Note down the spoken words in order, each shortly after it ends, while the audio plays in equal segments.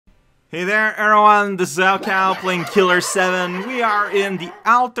Hey there everyone, this is Alcal playing Killer7. We are in the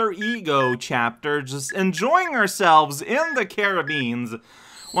Alter Ego chapter, just enjoying ourselves in the Caribbeans,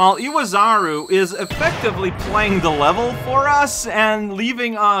 while Iwazaru is effectively playing the level for us and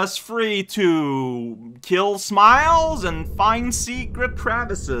leaving us free to kill smiles and find secret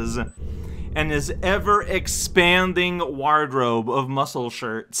crevices, and his ever-expanding wardrobe of muscle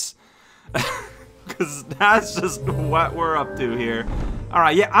shirts. Because that's just what we're up to here.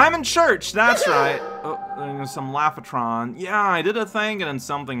 Alright, yeah, I'm in church, that's right. Oh, there's some Lafatron. Yeah, I did a thing and then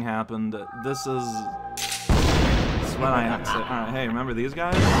something happened. This is what I have to say. Alright, hey, remember these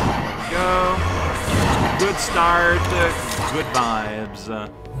guys? There we go. Good start, good vibes.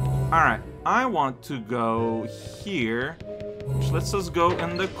 Alright, I want to go here. Which lets us go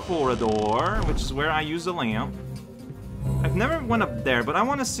in the corridor, which is where I use the lamp. I've never went up there, but I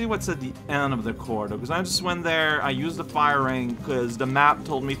want to see what's at the end of the corridor, because I just went there, I used the fire ring, because the map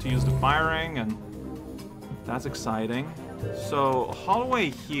told me to use the fire ring, and that's exciting. So,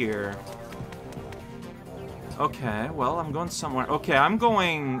 hallway here. Okay, well, I'm going somewhere. Okay, I'm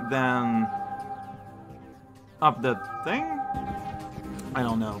going, then, up the thing? I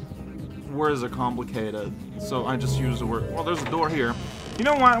don't know. Words are complicated, so I just use the word. Well, there's a door here. You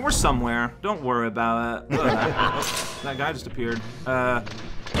know what? We're somewhere. Don't worry about it. Oh, that guy just appeared. Yeah,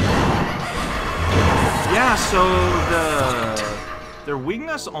 so their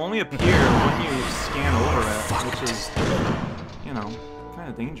weakness only appear when you scan over it, which is, you know, kind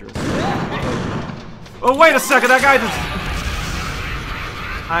of dangerous. Oh, wait a second! That guy just...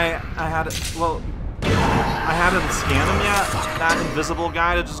 I hadn't scanned him yet. That invisible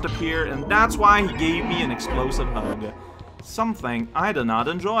guy that just appeared, and that's why he gave me an explosive hug. Something I did not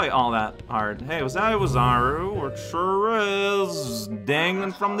enjoy all that hard. Hey, was that iwazaru? It sure is.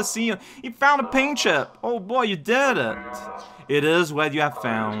 Dangling from the ceiling. He found a paint chip. Oh boy, you did it. It is what you have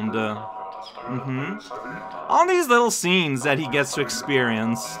found. All these little scenes that he gets to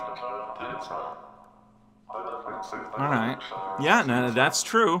experience. Alright. Yeah, no, that's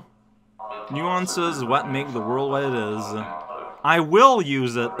true. Nuances is what make the world what it is. I will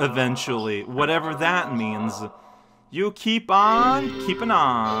use it eventually, whatever that means. You keep on keeping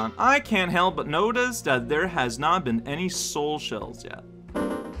on. I can't help but notice that there has not been any soul shells yet.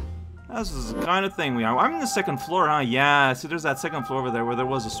 This is the kind of thing we are. I'm in the second floor, huh? Yeah, see there's that second floor over there where there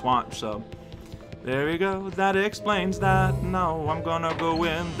was a swatch, so... There we go, that explains that. No, I'm gonna go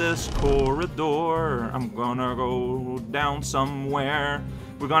in this corridor. I'm gonna go down somewhere.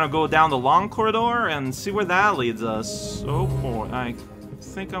 We're gonna go down the long corridor and see where that leads us. Oh boy, I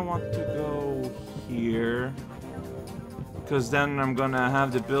think I want to go here. Because then I'm gonna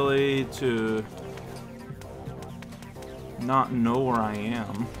have the ability to not know where I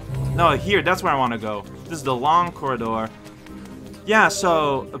am. No, here, that's where I want to go. This is the long corridor. Yeah,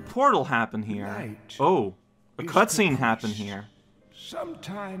 so a portal happened here. Oh, a cutscene happened here.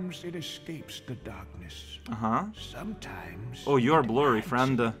 Sometimes it escapes the darkness. Sometimes. Oh, you're blurry,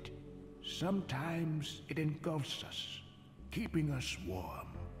 friend. Sometimes it engulfs us, keeping us warm.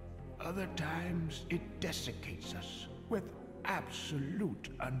 Other times it desiccates us with absolute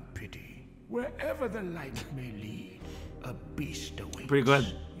unpity. Wherever the light may lead, a beast awaits. Pretty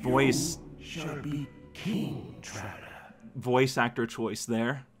good voice. You shall be king, Traveler. Voice actor choice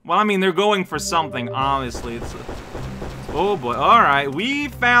there. Well, I mean, they're going for something, obviously. It's oh boy, alright, we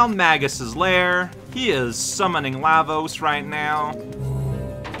found Magus's lair. He is summoning Lavos right now.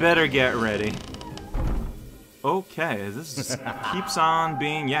 Better get ready. Okay, this just keeps on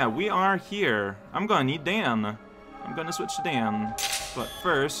being... Yeah, we are here. I'm gonna need Dan. I'm gonna switch to Dan. But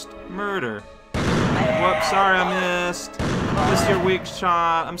first, murder. Whoops, sorry I missed. Missed your weak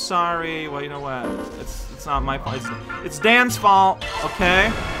shot. I'm sorry. Well, you know what? It's not my fault. It's Dan's fault,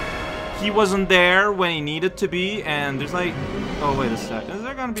 okay? He wasn't there when he needed to be, and there's like... Oh, wait a sec. Is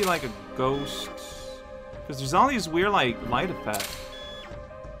there gonna be like a ghost? Because there's all these weird, like, light effects.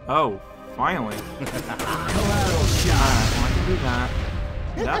 Oh, finally. Alright, well, I can do that.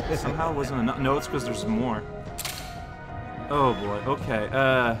 That somehow wasn't enough. No, it's because there's more. Oh boy, okay,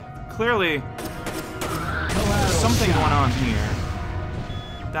 clearly there's something going on here.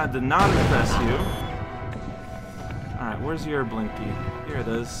 That did not impress you. Alright, where's your blinky? Here it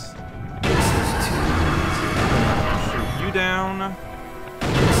is. Shoot you down.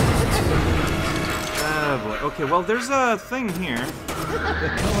 Oh boy, okay, well there's a thing here.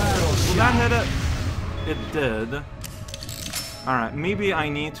 Will that hit it? It did. Alright, maybe I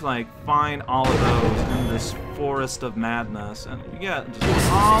need to, like, find all of those in this forest of madness. And you get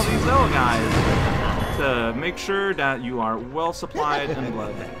just all these little guys to make sure that you are well supplied in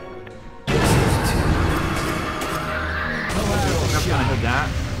blood. I'm gonna hit that.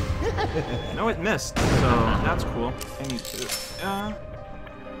 No, it missed, so that's cool. I need to...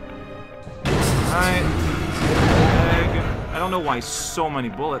 Alright. Egg. I don't know why so many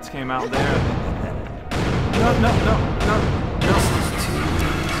bullets came out there. No, no, no, no, no.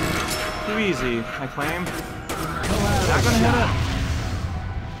 Too easy, I claim. Is that gonna hit it?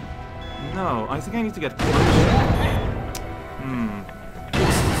 No, I think I need to get closer.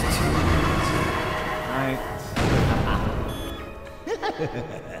 Right.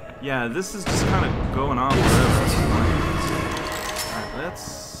 Yeah, this is just kind of going on forever. Alright,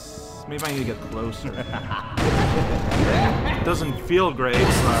 let's... Maybe I need to get closer. It doesn't feel great, but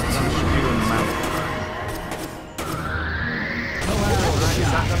I'm gonna shoot you in the mouth. Alright, is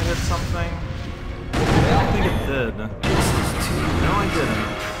that gonna hit something? I don't think it did. No, I didn't.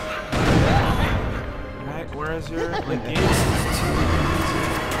 Alright, where is your blinking?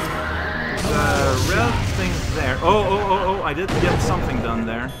 There's red thing there. Oh, I did get something done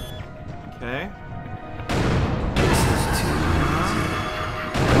there. Okay. I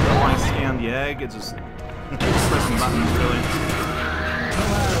don't know why I scanned the egg, it's just pressing buttons, really.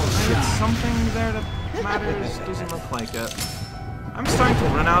 I get something there that matters? Doesn't look like it. I'm starting to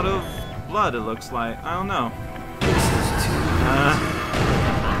run out of blood, it looks like. I don't know.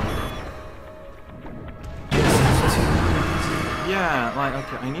 Yeah, like,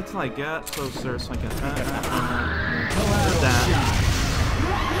 okay, I need to, like, get closer so I can, that.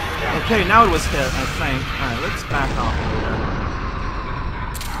 Okay, now it was hit, I think. Alright, let's back off over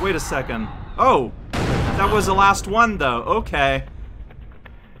there. Wait a second. Oh! That was the last one, though. Okay.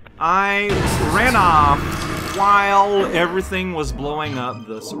 I ran off while everything was blowing up,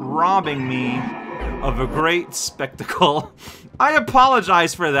 thus robbing me of a great spectacle. I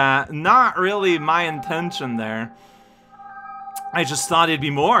apologize for that. Not really my intention there. I just thought it'd be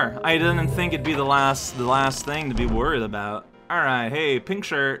more. I didn't think it'd be the last thing to be worried about. Alright, hey, pink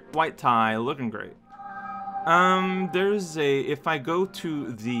shirt, white tie, looking great. There's a... If I go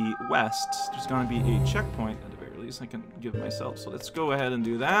to the west, there's gonna be a checkpoint at the very least I can give myself. So let's go ahead and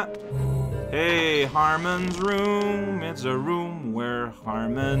do that. Hey, Harmon's room. It's a room where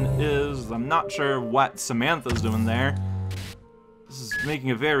Harmon is. I'm not sure what Samantha's doing there. This is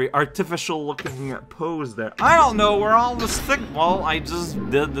making a very artificial looking pose there. I don't know where all this thick... Well, I just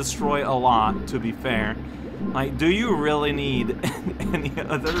did destroy a lot, to be fair. Like, do you really need any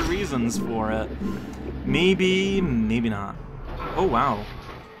other reasons for it? Maybe, maybe not. Oh, wow.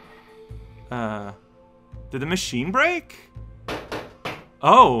 Did the machine break?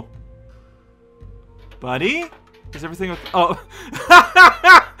 Oh. Buddy? Is everything okay? Oh.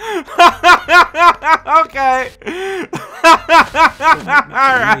 Okay.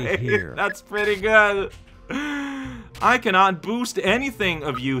 Alright. That's pretty good. I cannot boost anything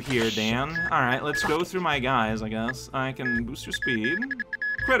of you here, Dan. Alright, let's go through my guys, I guess. I can boost your speed.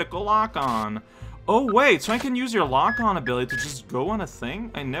 Critical lock-on. Oh, wait, so I can use your lock-on ability to just go on a thing?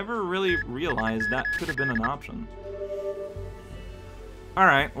 I never really realized that could have been an option.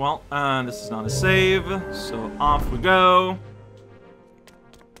 Alright, well, this is not a save, so off we go.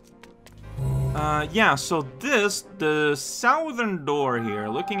 Yeah, so this, the southern door here,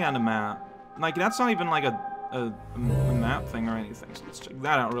 looking at a map, like, that's not even like a map thing or anything, so let's check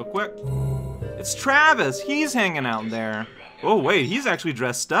that out real quick. It's Travis, he's hanging out there. Oh, wait, he's actually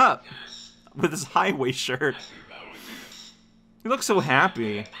dressed up with his highway shirt. He looks so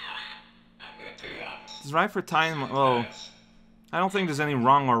happy. It's right for time. Oh, I don't think there's any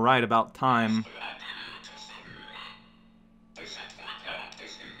wrong or right about time.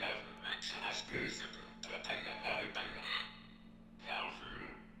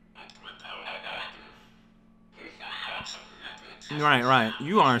 Right.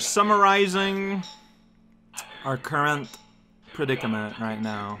 You are summarizing our current predicament right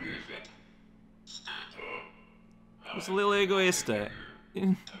now. It's a little egoistic.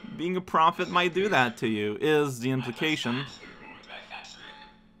 Being a prophet might do that to you, is the implication.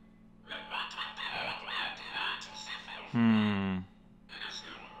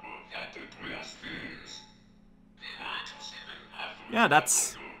 Yeah,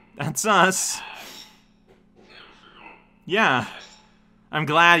 that's us. Yeah. I'm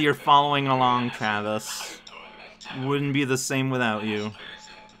glad you're following along, Travis. Wouldn't be the same without you.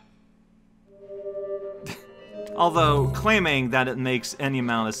 Although, claiming that it makes any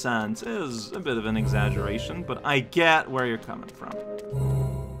amount of sense is a bit of an exaggeration, but I get where you're coming from.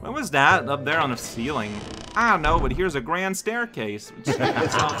 What was that up there on the ceiling? I don't know, but here's a grand staircase, which is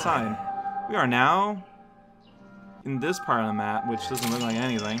outside. We are now in this part of the map, which doesn't look like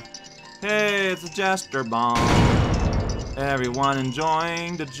anything. Hey, it's a Jester Bomb. Everyone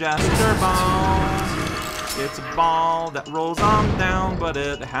enjoying the Jester Bomb. It's a ball that rolls on down, but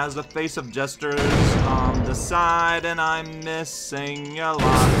it has the face of jesters on the side, and I'm missing a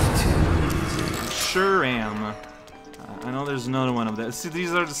lot. Sure am. I know there's another one of this. See,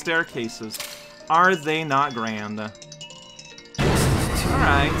 these are the staircases. Are they not grand? Alright,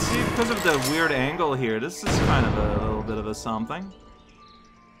 see, because of the weird angle here, this is kind of a little bit of a something.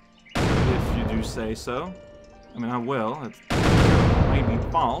 If you do say so. I mean, I will. It might be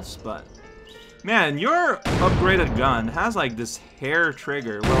false, but... Man, your upgraded gun has, like, this hair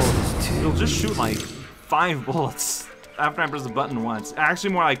trigger. Well, it'll just shoot, like, 5 bullets after I press the button once.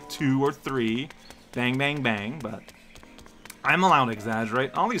 Actually, more like 2 or 3. Bang, bang, bang, but... I'm allowed to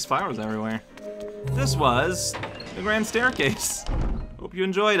exaggerate. All these flowers everywhere. This was the Grand Staircase. Hope you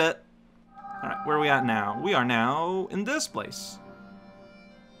enjoyed it. Alright, where are we at now? We are now in this place.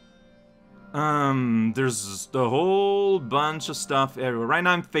 There's a whole bunch of stuff everywhere. Right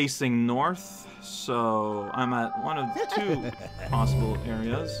now I'm facing north, so I'm at one of 2 possible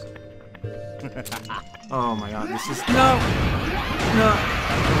areas. Oh my god, this is... No! No!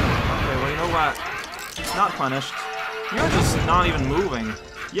 Okay, well, you know what? Not punished. You're just not even moving.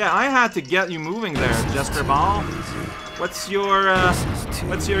 Yeah, I had to get you moving there, Jester Ball. What's your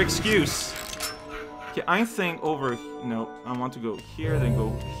excuse? Okay, I think over... No, I want to go here, then go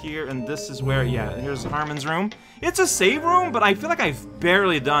here, and this is where... Yeah, here's Harmon's room. It's a save room, but I feel like I've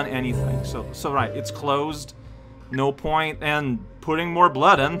barely done anything. So right, it's closed. No point in putting more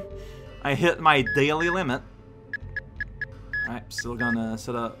blood in. I hit my daily limit. Alright, still gonna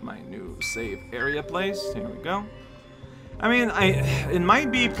set up my new save area place. Here we go. I mean, it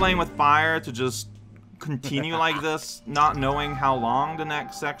might be playing with fire to just continue like this, not knowing how long the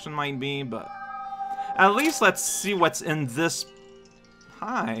next section might be, but at least let's see what's in this.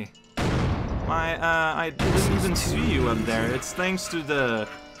 Hi. I didn't even see you up there. It's thanks to the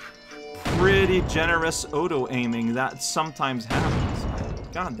pretty generous auto-aiming that sometimes happens.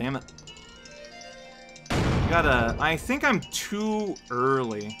 God damn it. I think I'm too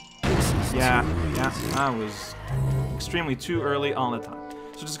early. Yeah, I was extremely too early all the time.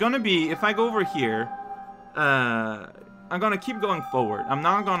 So there's gonna be, if I go over here, I'm gonna keep going forward. I'm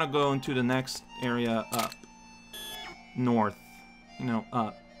not gonna go into the next area up. North. You know,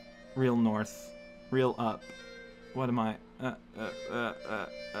 up. Real north. Real up. What am I? I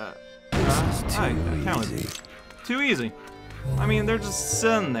counted. Too easy. I mean, they're just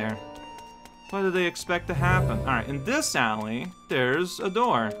sitting there. What do they expect to happen? Alright, in this alley, there's a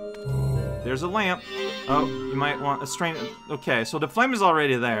door. There's a lamp. Oh, you might want a strain. Okay, so the flame is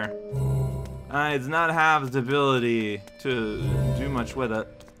already there. I do not have the ability to do much with it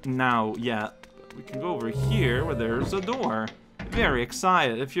now yet. We can go over here where there's a door. Very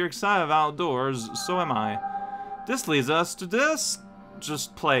excited. If you're excited about outdoors, so am I. This leads us to this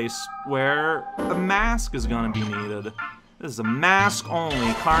just place where a mask is gonna be needed. This is a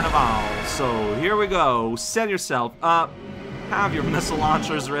mask-only carnival. So here we go. Set yourself up. Have your missile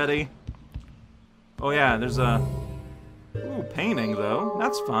launchers ready. Oh yeah, there's a... Ooh, painting though.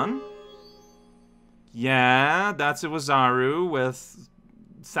 That's fun. Yeah, that's iwazaru with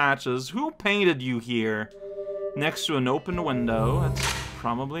Satches. Who painted you here? Next to an open window. That's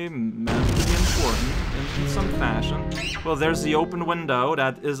probably meant to be important in some fashion. Well, there's the open window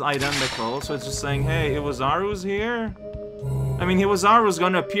that is identical, so it's just saying, hey, iwazaru's here? I mean, iwazaru's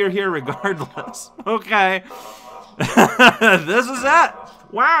gonna appear here regardless. Okay. This is it!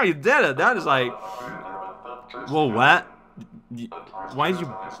 Wow, you did it! That is like... Well, what? Why'd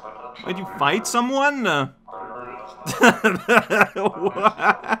you fight someone? What?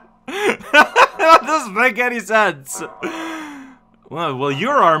 That doesn't make any sense. Well, you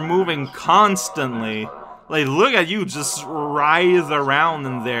are moving constantly. Like, look at you just writhe around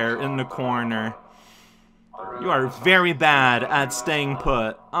in there in the corner. You are very bad at staying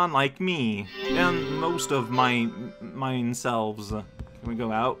put, unlike me and most of mine selves. Can we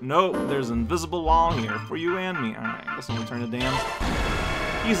go out? Nope, there's an invisible wall here for you and me. Alright, guess I'll turn it down.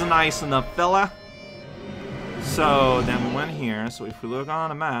 He's a nice enough fella. So then we went here, so if we look on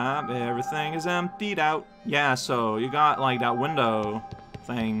the map, everything is emptied out. Yeah, so you got like that window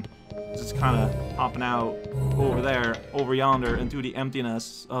thing just kind of popping out over there, over yonder, into the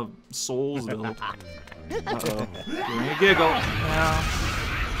emptiness of Soulsville. Uh-oh. Doing a giggle. Yeah.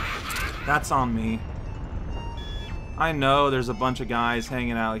 That's on me. I know there's a bunch of guys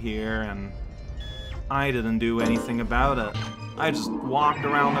hanging out here, and I didn't do anything about it. I just walked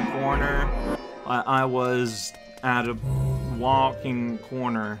around the corner. I was at a walking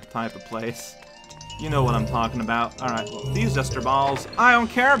corner type of place. You know what I'm talking about. Alright, well, these Jester Balls, I don't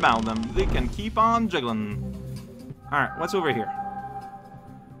care about them. They can keep on jiggling. Alright, what's over here?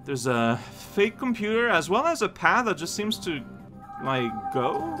 There's a fake computer as well as a path that just seems to, like,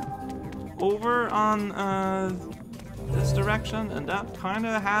 go over on this direction, and that kind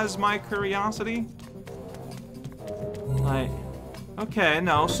of has my curiosity. Like, okay,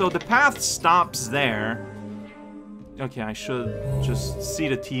 no, so the path stops there. Okay, I should just see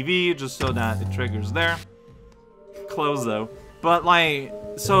the TV just so that it triggers there. Close though. But like,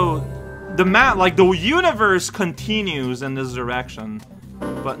 so the map, like the universe continues in this direction,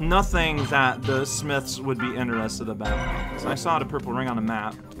 but nothing that the Smiths would be interested about. So I saw the purple ring on the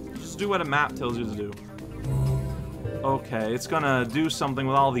map. Just do what a map tells you to do. Okay, it's gonna do something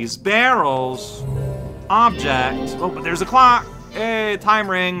with all these barrels. Object. Oh, but there's a clock. Hey, time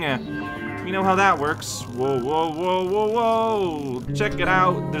ring. You know how that works. Whoa, whoa, whoa, whoa, whoa. Check it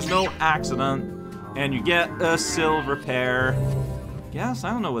out. There's no accident. And you get a silver pair. Yes, I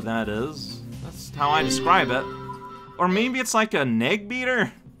don't know what that is. That's how I describe it. Or maybe it's like a egg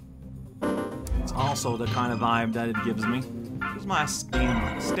beater. It's also the kind of vibe that it gives me. Because my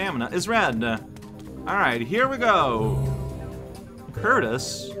stamina is red. Alright, here we go.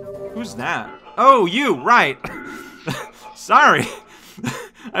 Curtis? Who's that? Oh, you, right. Sorry.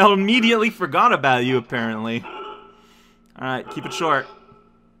 I immediately forgot about you, apparently. Alright, keep it short.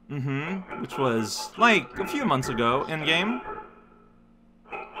 Which was, like, a few months ago in-game.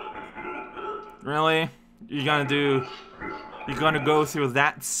 Really? You're gonna go through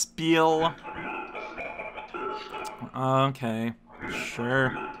that spiel? Okay,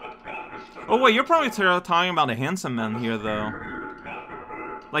 sure. Oh wait, you're probably talking about the handsome men here, though.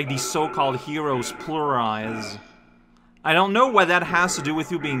 Like these so-called heroes pluralize. I don't know what that has to do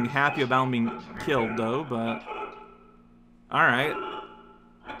with you being happy about being killed, though, but... Alright.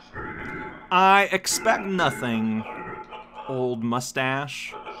 I expect nothing, old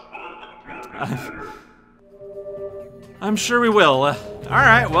mustache. I'm sure we will.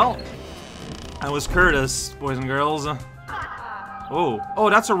 Alright, well... I was Curtis, boys and girls. Oh,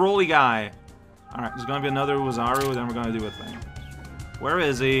 that's a rolly guy. Alright, there's gonna be another iwazaru, then we're gonna do a thing. Where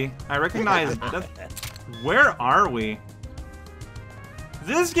is he? I recognize that. Where are we?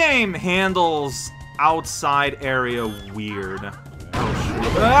 This game handles outside area weird. Oh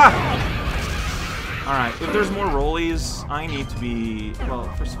shit. Ah! Alright, if there's more rollies, I need to be...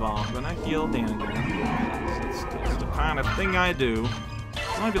 Well, first of all, I'm gonna heal Dan again. That's the kind of thing I do.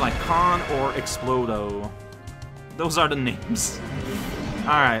 It might be like Con or Explodo. Those are the names.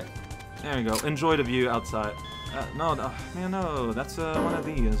 Alright, there we go. Enjoy the view outside. No, man, no, that's one of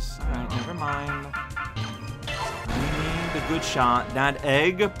these. Alright, never mind. We need a good shot. That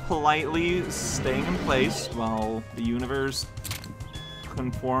egg politely staying in place while the universe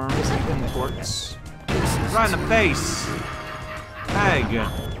conforms and contorts. Right in the face! Egg!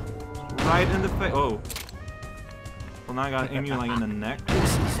 Right in the face. Oh. Well, now I gotta aim you like in the neck.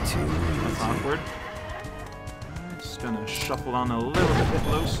 That's awkward. I'm just gonna shuffle on a little bit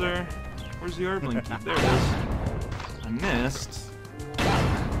closer. Where's the Erbling key? There it is. I missed.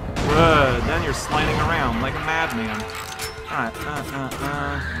 Good. Then you're sliding around like a madman. Alright,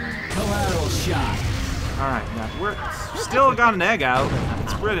 Collateral shot. Alright, that worked. Still got an egg out.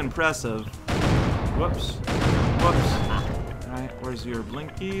 It's pretty impressive. Whoops. Whoops. Alright, where's your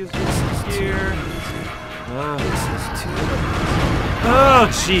blinkies? Here. Oh,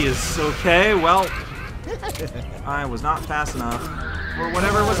 jeez. Okay, well, I was not fast enough for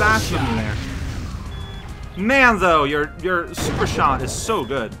whatever was asking me there. Man, though, your super shot is so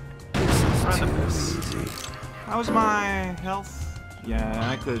good. How's my health? Yeah,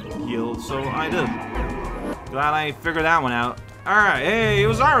 I could heal, so I did. Glad I figured that one out. Alright, hey,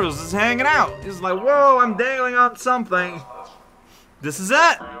 iwazaru's just hanging out. He's like, whoa, I'm dangling on something. This is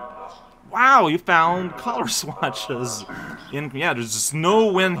it. Wow, you found color swatches. Yeah, there's just no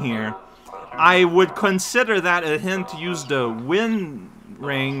win here. I would consider that a hint to use the win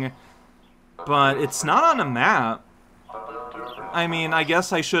ring, but it's not on the map. I mean, I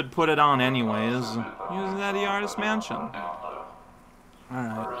guess I should put it on anyways. Using that the artist mansion.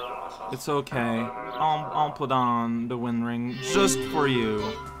 Alright. It's okay. I'll put on the win ring just for you.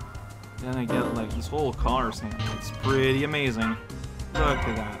 Then I get like this whole color sample. It's pretty amazing. Look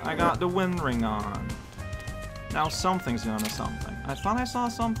at that. I got the win ring on. Now something's gonna something. I thought I saw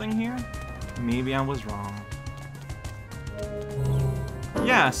something here. Maybe I was wrong.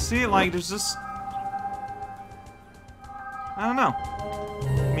 Yeah, see, like, there's just... I don't know.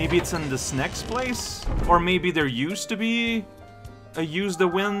 Maybe it's in this next place? Or maybe there used to be a use the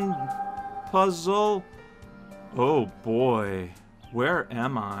win puzzle? Oh boy. Where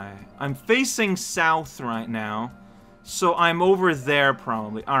am I? I'm facing south right now. So I'm over there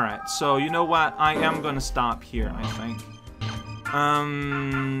probably. Alright, so you know what? I am gonna stop here, I think.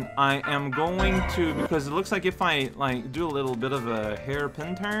 I am going to, because it looks like if I, like, do a little bit of a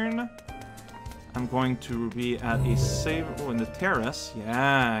hairpin turn, I'm going to be at a save, oh, in the terrace.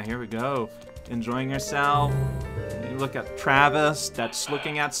 Yeah, here we go. Enjoying yourself. You look at Travis, that's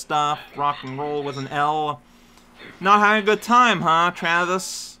looking at stuff. Rock and roll with an L. Not having a good time, huh,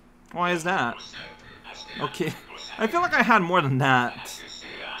 Travis? Why is that? Okay, I feel like I had more than that.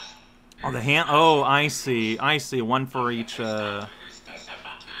 Oh, the hand. Oh, I see. I see. One for each. Yeah,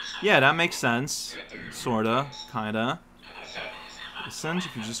 that makes sense. Sorta. Kinda. Since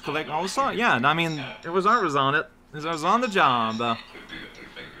if you just collect all the songs. Yeah, I mean, iwazaru was on it. I was on the job.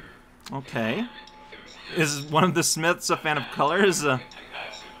 Okay. Is one of the Smiths a fan of colors?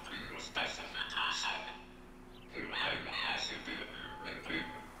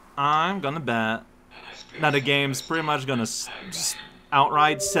 I'm gonna bet that the game's pretty much gonna just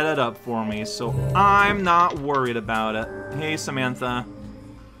outright set it up for me, so I'm not worried about it. Hey, Samantha.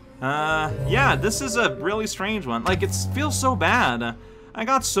 Yeah, this is a really strange one. Like, it feels so bad. I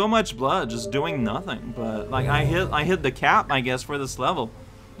got so much blood just doing nothing, but like I hit the cap, I guess, for this level.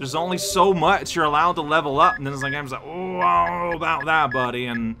 There's only so much you're allowed to level up, and then it's like I'm just like, oh, I don't know about that, buddy,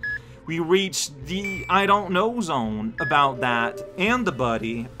 and we reached the I don't know zone about that and the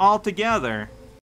buddy all together.